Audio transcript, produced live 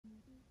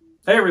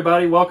Hey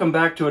everybody, welcome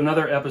back to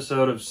another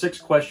episode of 6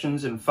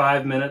 Questions in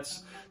 5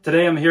 Minutes.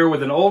 Today I'm here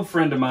with an old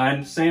friend of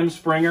mine, Sam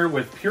Springer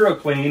with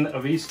PuroClean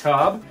of East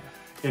Cobb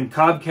in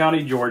Cobb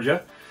County,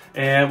 Georgia.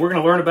 And we're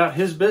going to learn about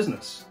his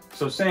business.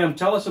 So Sam,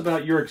 tell us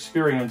about your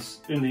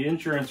experience in the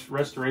insurance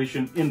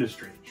restoration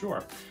industry.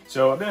 Sure.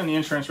 So I've been in the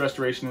insurance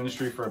restoration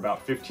industry for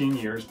about 15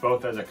 years,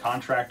 both as a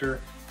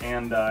contractor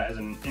and as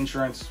an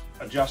insurance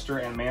adjuster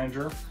and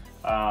manager.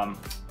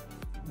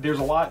 There's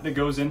a lot that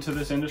goes into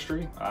this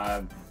industry.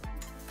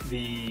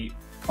 The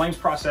claims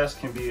process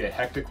can be a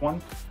hectic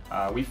one.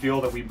 We feel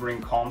that we bring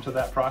calm to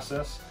that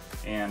process,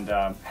 and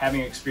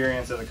having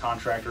experience as a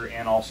contractor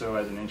and also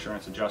as an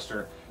insurance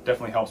adjuster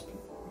definitely helps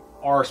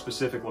our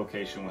specific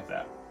location with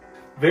that.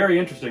 Very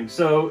interesting.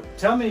 So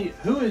tell me,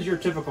 who is your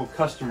typical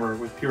customer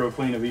with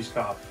PuroClean of East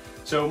Cobb?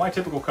 So my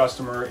typical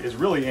customer is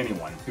really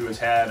anyone who has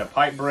had a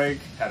pipe break,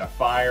 had a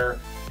fire,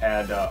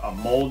 had a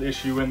mold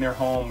issue in their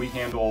home. We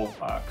handle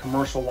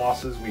commercial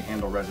losses, we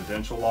handle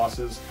residential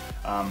losses.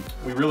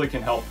 We really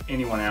can help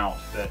anyone out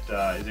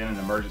that is in an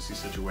emergency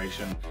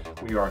situation.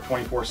 We are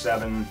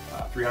 24/7,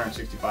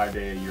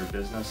 365-day-a-year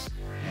business,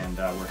 and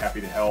we're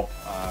happy to help.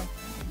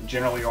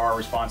 Generally our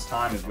response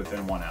time is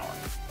within 1 hour.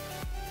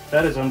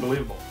 That is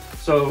unbelievable.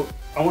 So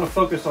I want to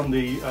focus on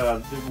the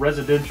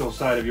residential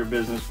side of your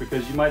business,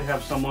 because you might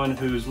have someone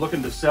who's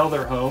looking to sell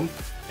their home,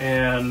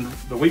 and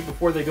the week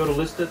before they go to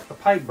list it, a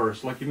pipe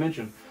burst, like you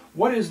mentioned.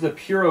 What is the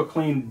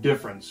PuroClean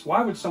difference?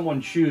 Why would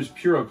someone choose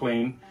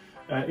PuroClean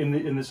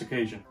in this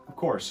occasion? Of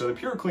course. So the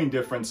PuroClean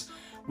difference,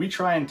 we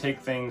try and take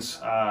things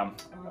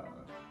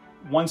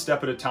one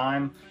step at a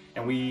time,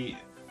 and we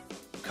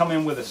come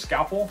in with a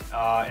scalpel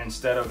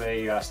instead of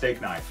a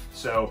steak knife.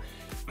 So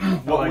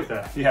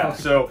Yeah,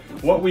 so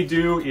what we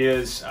do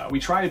is we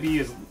try to be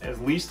as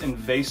least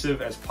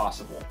invasive as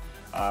possible.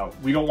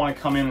 We don't want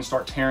to come in and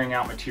start tearing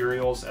out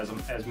materials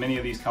as many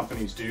of these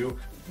companies do.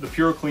 The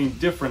PuroClean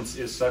difference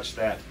is such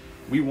that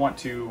we want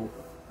to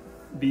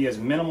be as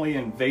minimally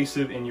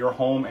invasive in your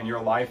home and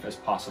your life as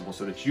possible,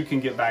 so that you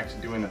can get back to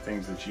doing the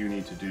things that you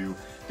need to do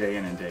day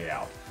in and day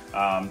out.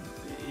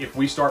 If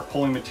we start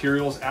pulling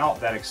materials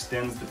out, that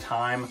extends the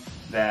time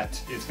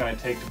that it's going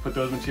to take to put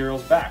those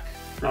materials back.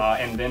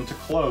 And then to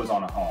close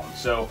on a home.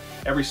 So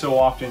every so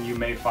often you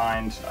may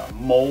find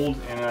mold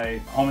in a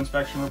home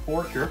inspection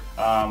report. Sure.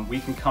 We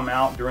can come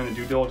out during the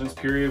due diligence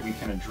period, we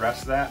can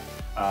address that,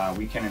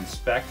 we can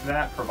inspect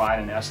that, provide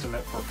an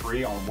estimate for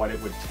free on what it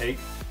would take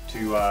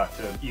to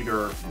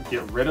either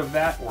get rid of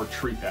that or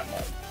treat that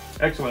mold.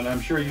 Excellent.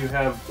 I'm sure you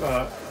have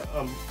a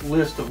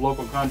list of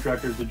local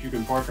contractors that you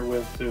can partner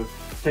with to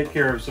take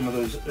care of some of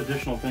those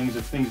additional things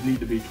if things need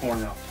to be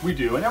torn out. We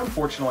do, and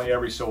unfortunately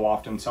every so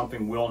often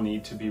something will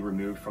need to be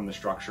removed from the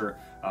structure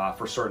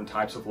for certain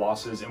types of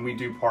losses, and we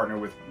do partner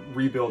with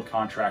rebuild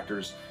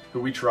contractors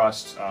who we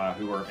trust,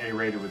 who are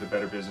A-rated with the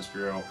Better Business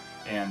Bureau,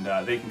 and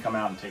they can come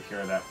out and take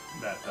care of that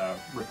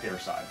repair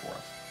side for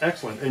us.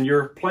 Excellent. And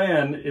your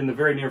plan in the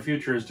very near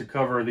future is to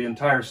cover the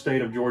entire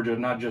state of Georgia,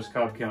 not just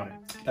Cobb County.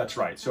 That's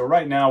right. So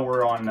right now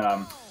we're on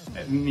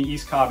in the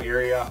East Cobb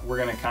area. We're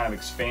going to kind of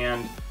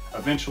expand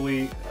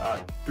eventually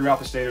throughout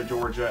the state of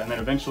Georgia, and then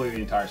eventually the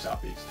entire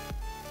Southeast.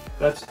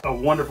 That's a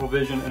wonderful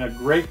vision and a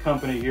great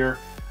company here.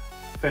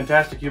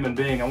 Fantastic human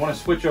being. I want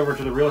to switch over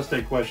to the real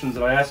estate questions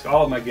that I ask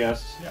all of my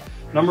guests. Yeah.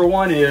 Number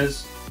one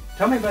is,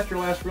 tell me about your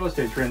last real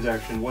estate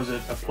transaction. Was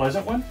it a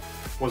pleasant one?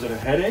 Was it a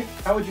headache?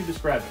 How would you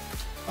describe it?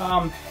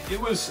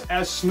 It was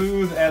as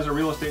smooth as a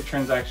real estate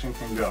transaction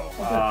can go.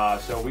 Okay.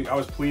 So I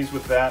was pleased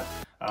with that.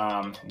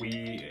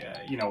 We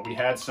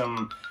had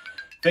some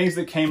things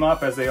that came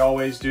up, as they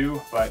always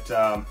do, but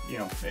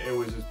it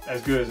was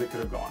as good as it could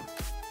have gone.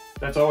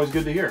 That's always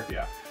good to hear.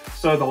 Yeah.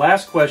 So the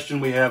last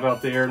question we have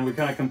out there, and we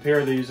kind of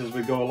compare these as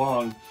we go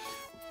along,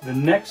 the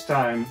next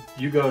time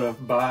you go to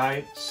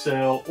buy,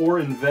 sell, or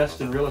invest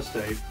in real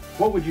estate,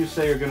 what would you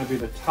say are going to be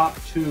the top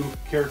 2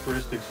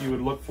 characteristics you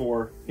would look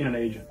for in an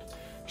agent?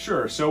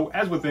 Sure. So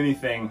as with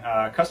anything,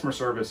 customer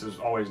service is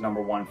always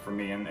number one for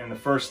me, and the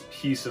first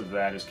piece of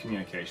that is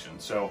communication.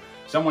 So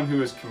someone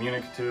who is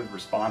communicative,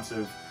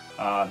 responsive,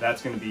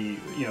 that's going to be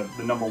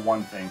the number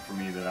one thing for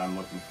me that I'm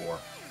looking for.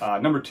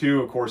 Number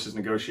 2, of course, is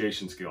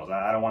negotiation skills.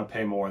 I don't want to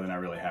pay more than I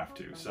really have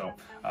to. So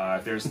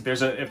if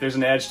there's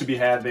an edge to be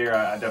had there,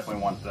 I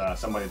definitely want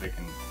somebody that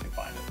can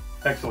find it.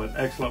 Excellent,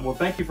 excellent. Well,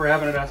 thank you for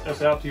having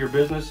us out to your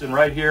business, and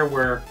right here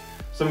where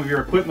some of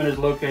your equipment is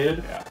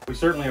located. Yeah. We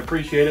certainly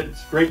appreciate it.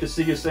 It's great to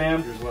see you,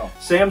 Sam. You as well.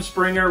 Sam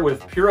Springer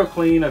with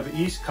PuroClean of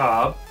East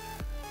Cobb.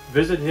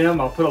 Visit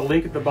him. I'll put a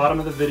link at the bottom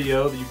of the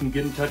video that you can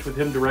get in touch with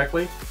him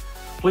directly.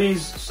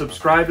 Please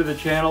subscribe to the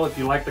channel if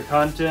you like the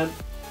content.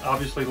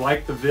 Obviously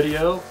like the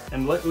video,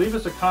 and leave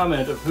us a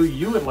comment of who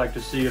you would like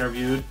to see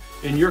interviewed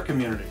in your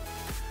community.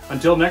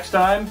 Until next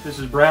time, this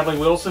is Bradley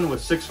Wilson with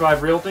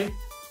 6-5 Realty.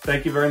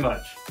 Thank you very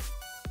much.